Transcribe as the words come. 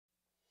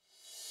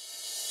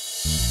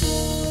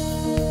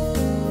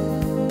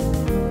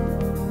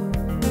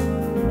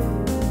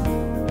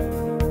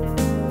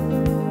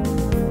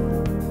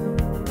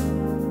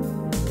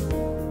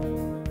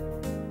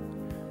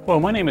Hello,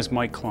 my name is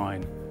Mike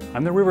Kline.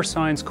 I'm the River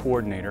Science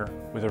Coordinator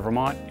with the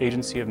Vermont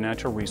Agency of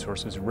Natural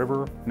Resources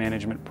River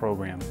Management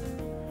Program.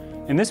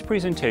 In this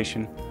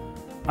presentation,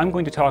 I'm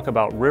going to talk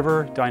about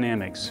river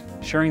dynamics,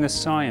 sharing the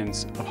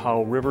science of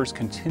how rivers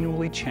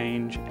continually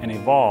change and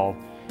evolve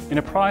in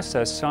a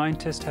process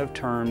scientists have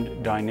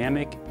termed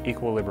dynamic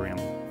equilibrium.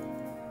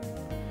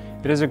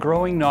 It is a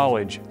growing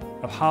knowledge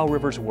of how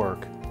rivers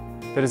work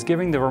that is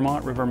giving the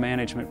Vermont River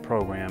Management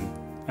Program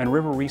and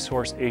river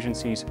resource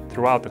agencies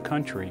throughout the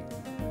country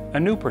a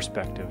new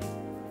perspective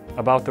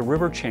about the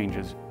river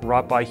changes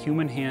wrought by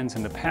human hands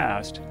in the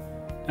past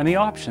and the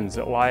options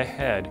that lie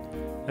ahead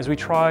as we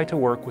try to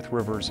work with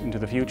rivers into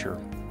the future.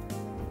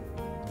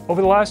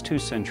 Over the last 2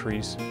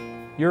 centuries,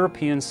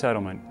 European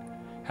settlement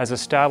has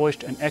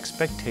established an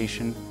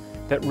expectation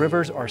that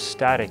rivers are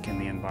static in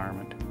the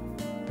environment.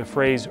 The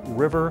phrase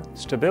river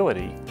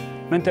stability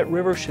meant that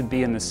rivers should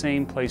be in the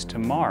same place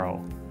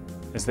tomorrow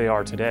as they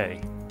are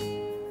today.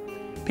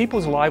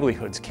 People's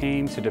livelihoods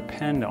came to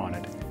depend on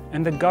it,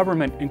 and the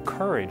government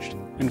encouraged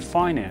and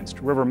financed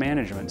river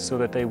management so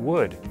that they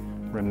would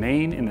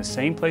remain in the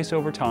same place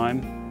over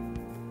time,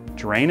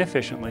 drain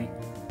efficiently,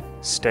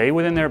 stay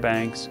within their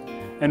banks,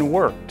 and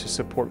work to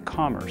support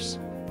commerce,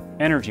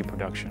 energy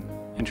production,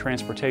 and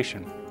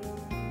transportation.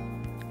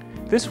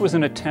 This was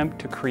an attempt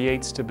to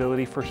create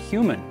stability for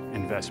human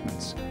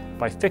investments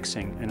by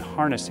fixing and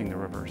harnessing the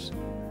rivers.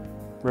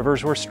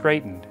 Rivers were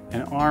straightened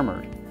and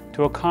armored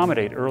to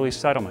accommodate early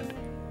settlement,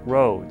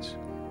 roads,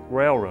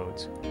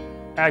 railroads,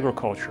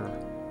 agriculture,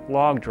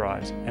 log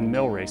drives, and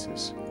mill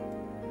races.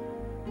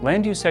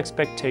 Land use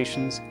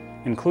expectations,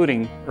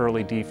 including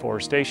early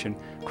deforestation,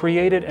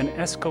 created an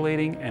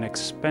escalating and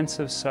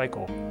expensive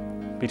cycle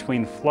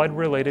between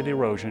flood-related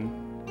erosion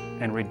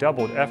and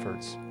redoubled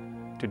efforts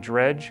to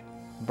dredge,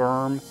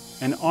 berm,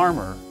 and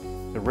armor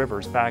the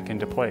rivers back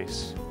into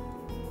place.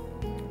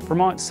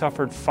 Vermont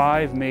suffered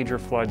 5 major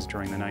floods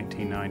during the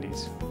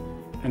 1990s,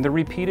 and the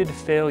repeated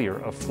failure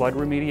of flood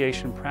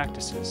remediation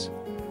practices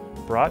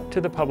brought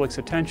to the public's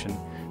attention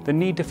the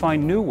need to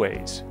find new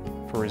ways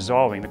for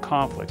resolving the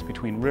conflicts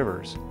between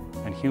rivers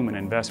and human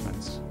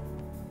investments.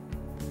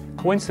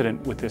 Coincident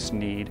with this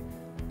need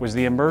was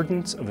the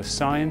emergence of the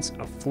science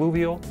of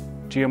fluvial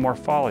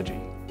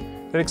geomorphology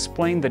that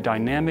explained the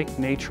dynamic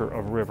nature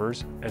of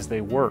rivers as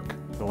they work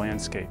the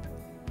landscape.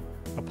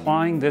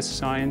 Applying this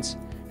science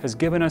has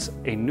given us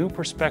a new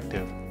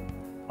perspective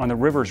on the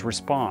river's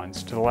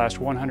response to the last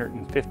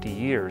 150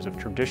 years of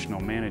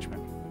traditional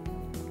management,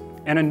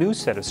 and a new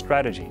set of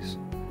strategies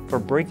for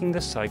breaking the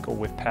cycle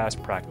with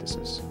past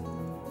practices.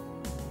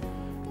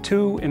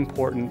 2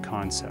 important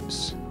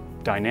concepts,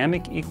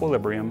 dynamic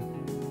equilibrium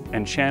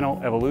and channel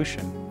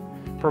evolution,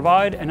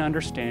 provide an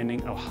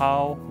understanding of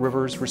how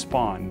rivers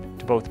respond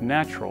to both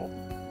natural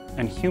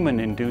and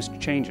human-induced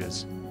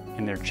changes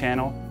in their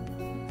channel,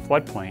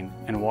 floodplain,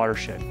 and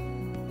watershed.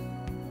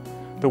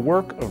 The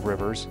work of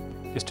rivers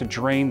is to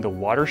drain the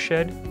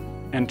watershed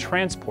and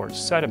transport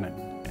sediment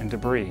and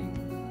debris.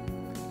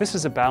 This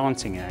is a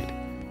balancing act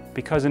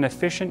because an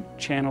efficient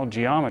channel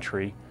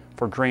geometry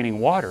for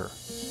draining water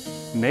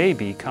may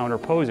be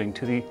counterposing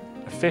to the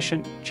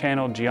efficient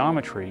channel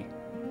geometry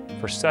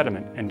for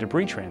sediment and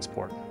debris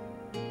transport.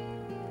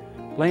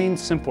 Lane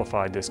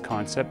simplified this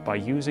concept by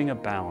using a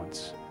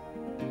balance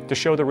to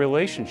show the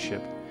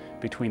relationship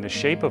between the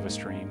shape of a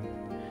stream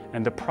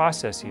and the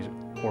processes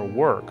or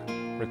work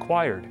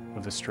required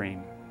of the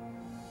stream.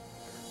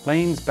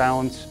 Lane's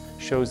balance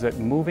shows that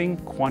moving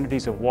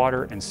quantities of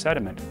water and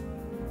sediment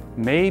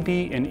may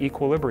be in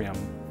equilibrium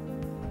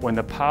when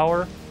the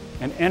power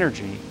and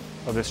energy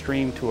of the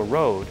stream to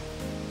erode,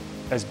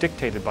 as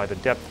dictated by the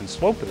depth and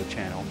slope of the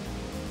channel,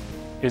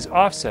 is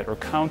offset or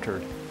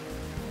countered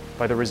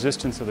by the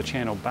resistance of the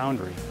channel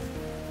boundary,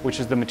 which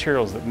is the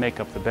materials that make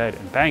up the bed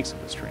and banks of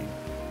the stream.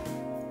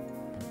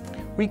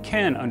 We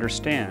can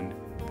understand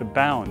the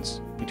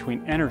balance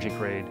between energy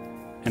grade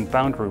and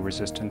boundary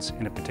resistance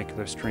in a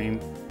particular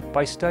stream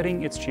by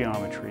studying its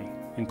geometry,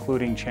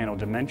 including channel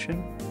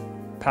dimension,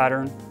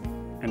 pattern,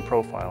 and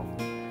profile,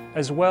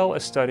 as well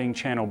as studying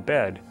channel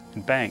bed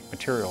and bank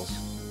materials.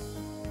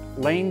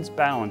 Lane's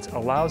balance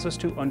allows us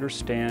to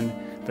understand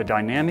the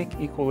dynamic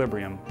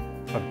equilibrium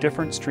of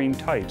different stream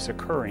types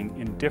occurring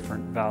in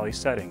different valley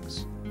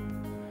settings.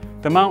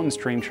 The mountain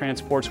stream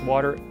transports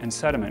water and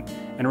sediment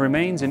and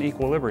remains in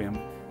equilibrium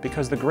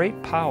because the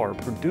great power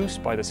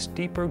produced by the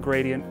steeper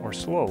gradient or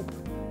slope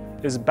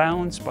is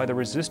balanced by the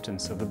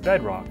resistance of the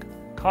bedrock,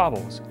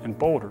 cobbles, and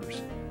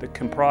boulders that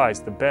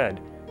comprise the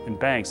bed and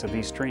banks of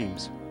these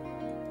streams.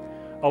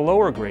 A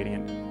lower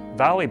gradient,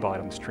 valley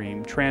bottom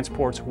stream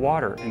transports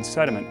water and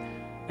sediment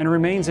and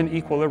remains in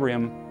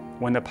equilibrium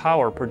when the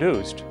power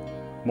produced,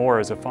 more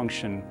as a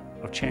function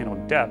of channel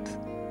depth,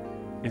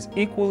 is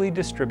equally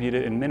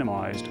distributed and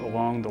minimized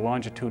along the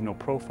longitudinal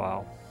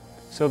profile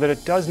so that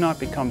it does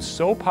not become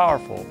so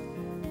powerful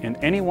in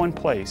any one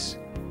place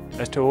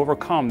as to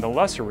overcome the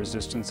lesser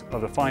resistance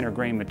of the finer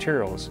grained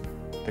materials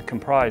that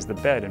comprise the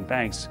bed and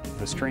banks of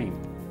the stream.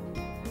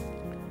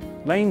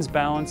 Lane's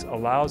balance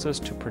allows us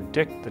to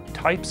predict the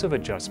types of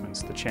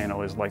adjustments the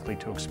channel is likely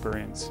to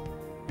experience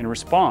in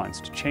response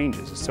to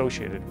changes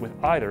associated with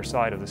either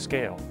side of the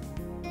scale.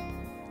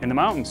 In the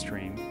mountain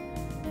stream,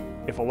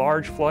 if a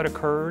large flood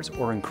occurs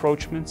or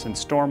encroachments in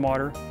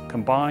stormwater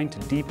combine to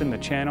deepen the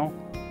channel,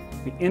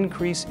 the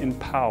increase in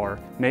power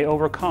may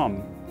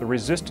overcome the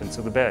resistance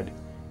of the bed,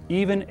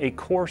 even a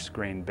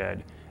coarse-grained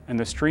bed, and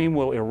the stream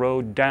will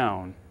erode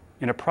down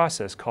in a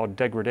process called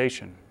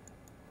degradation.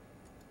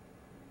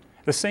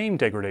 The same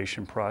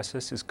degradation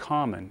process is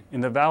common in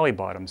the valley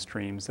bottom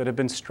streams that have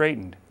been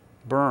straightened,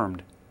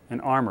 bermed,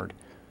 and armored.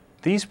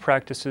 These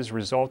practices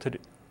resulted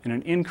in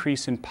an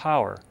increase in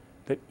power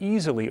that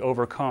easily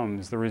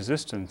overcomes the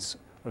resistance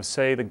of,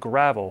 say, the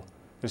gravel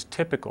is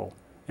typical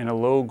in a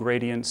low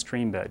gradient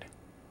stream bed.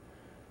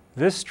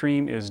 This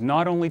stream is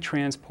not only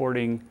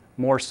transporting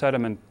more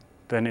sediment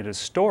than it is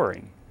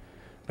storing,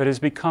 but has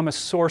become a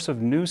source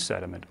of new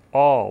sediment,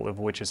 all of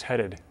which is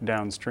headed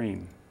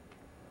downstream.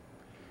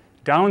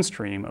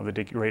 Downstream of the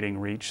degrading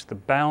reach, the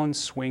balance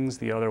swings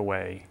the other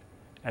way,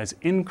 as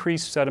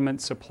increased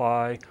sediment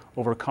supply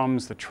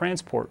overcomes the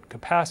transport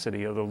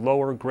capacity of the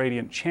lower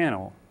gradient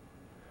channel,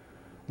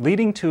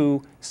 leading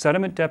to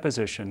sediment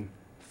deposition,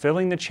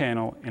 filling the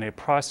channel in a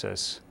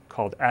process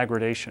called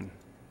aggradation.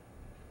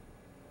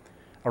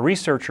 A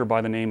researcher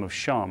by the name of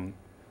Shum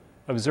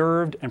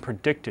observed and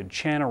predicted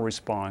channel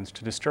response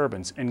to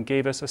disturbance and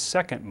gave us a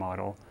second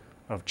model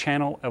of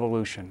channel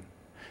evolution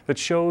that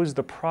shows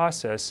the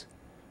process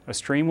a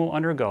stream will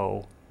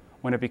undergo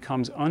when it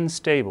becomes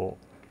unstable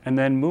and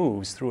then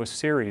moves through a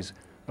series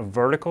of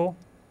vertical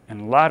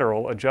and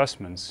lateral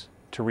adjustments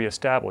to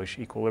reestablish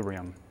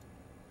equilibrium.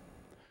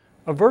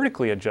 A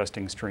vertically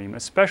adjusting stream,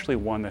 especially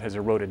one that has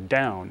eroded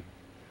down,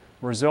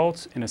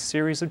 results in a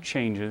series of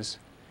changes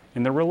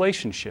in the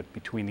relationship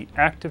between the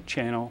active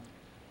channel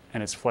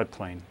and its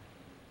floodplain.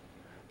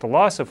 The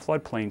loss of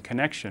floodplain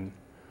connection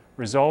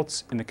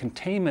results in the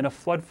containment of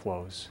flood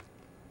flows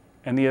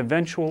and the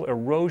eventual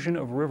erosion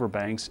of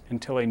riverbanks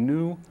until a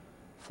new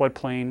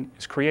floodplain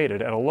is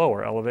created at a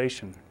lower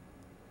elevation.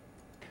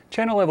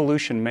 Channel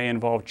evolution may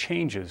involve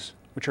changes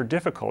which are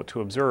difficult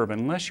to observe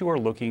unless you are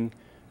looking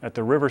at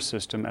the river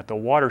system at the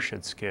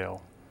watershed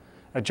scale.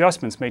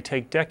 Adjustments may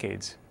take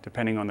decades,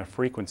 depending on the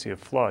frequency of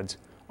floods,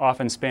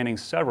 often spanning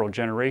several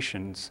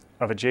generations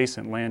of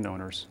adjacent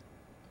landowners.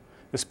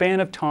 The span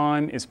of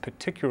time is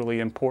particularly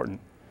important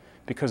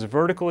because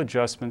vertical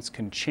adjustments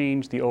can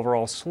change the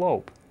overall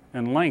slope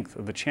and length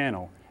of the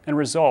channel and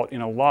result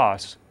in a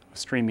loss of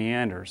stream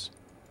meanders.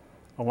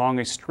 Along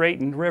a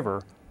straightened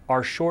river,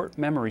 our short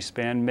memory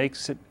span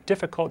makes it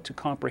difficult to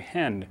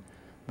comprehend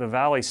the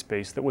valley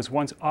space that was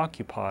once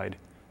occupied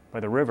by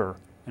the river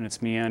and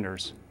its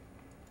meanders.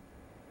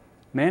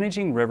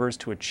 Managing rivers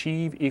to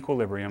achieve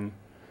equilibrium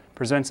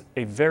presents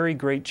a very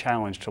great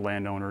challenge to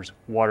landowners,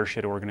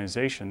 watershed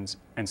organizations,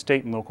 and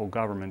state and local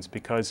governments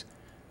because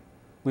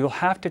we will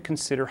have to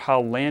consider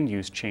how land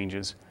use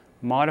changes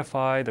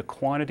modify the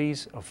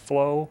quantities of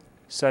flow,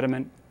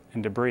 sediment,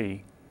 and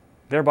debris,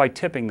 thereby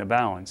tipping the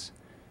balance,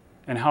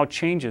 and how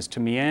changes to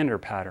meander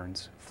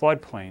patterns,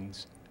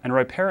 floodplains, and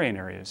riparian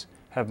areas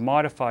have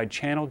modified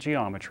channel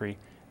geometry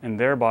and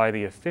thereby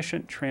the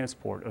efficient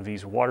transport of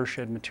these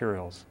watershed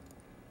materials.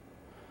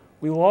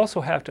 We will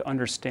also have to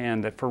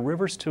understand that for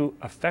rivers to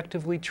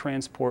effectively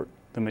transport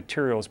the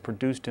materials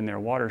produced in their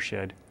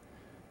watershed,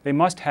 they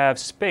must have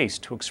space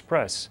to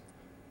express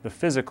the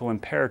physical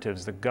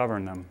imperatives that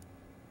govern them.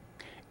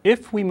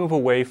 If we move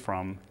away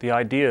from the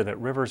idea that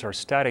rivers are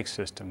static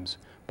systems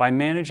by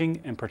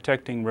managing and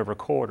protecting river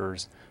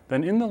corridors,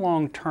 then in the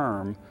long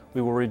term,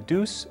 we will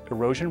reduce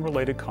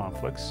erosion-related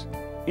conflicts,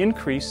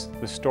 increase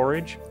the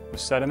storage of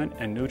sediment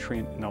and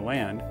nutrient in the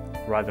land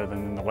rather than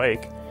in the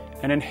lake,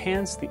 and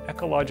enhance the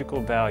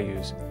ecological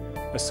values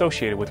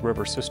associated with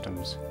river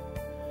systems.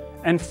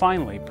 And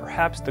finally,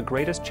 perhaps the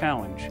greatest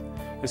challenge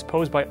is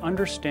posed by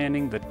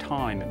understanding the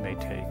time it may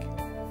take,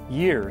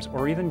 years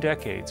or even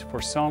decades,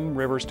 for some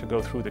rivers to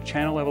go through the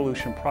channel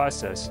evolution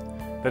process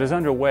that is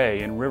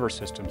underway in river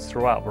systems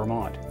throughout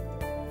Vermont.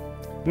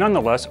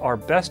 Nonetheless, our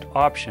best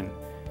option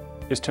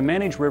is to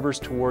manage rivers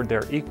toward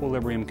their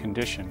equilibrium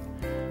condition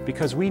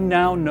because we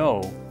now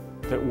know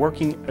that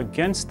working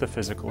against the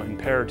physical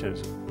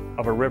imperatives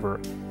of a river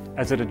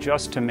as it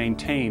adjusts to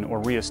maintain or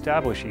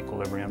reestablish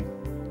equilibrium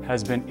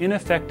has been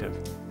ineffective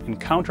and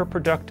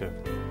counterproductive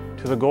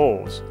to the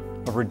goals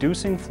of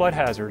reducing flood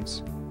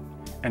hazards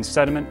and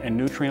sediment and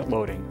nutrient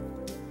loading.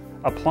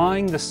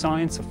 Applying the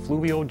science of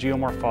fluvial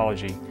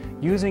geomorphology,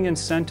 using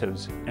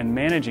incentives and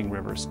managing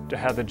rivers to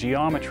have the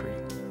geometry,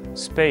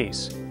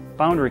 space,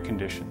 boundary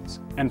conditions,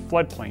 and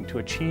floodplain to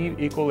achieve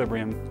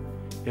equilibrium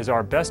is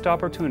our best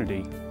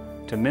opportunity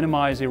to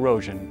minimize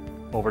erosion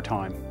over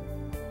time.